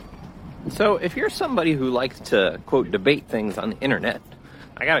So if you're somebody who likes to, quote, debate things on the internet,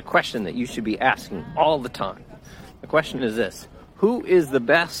 I got a question that you should be asking all the time. The question is this: who is the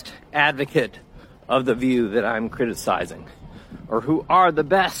best advocate of the view that I'm criticizing? Or who are the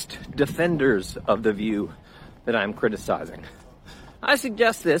best defenders of the view that I'm criticizing? I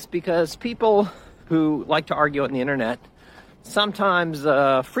suggest this because people who like to argue on the internet sometimes,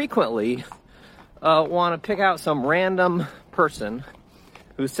 frequently, want to pick out some random person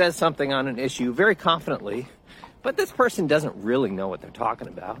who says something on an issue very confidently, but this person doesn't really know what they're talking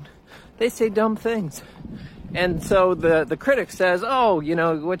about. They say dumb things. And so the critic says, oh, you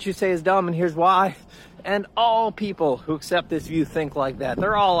know, what you say is dumb and here's why. And all people who accept this view think like that.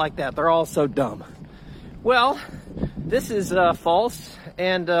 They're all like that. They're all so dumb. Well, this is false.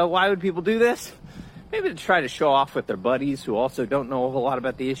 And why would people do this? Maybe to try to show off with their buddies who also don't know a whole lot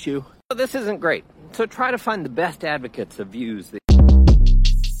about the issue. So this isn't great. So try to find the best advocates of views.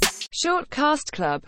 Shortcast Club.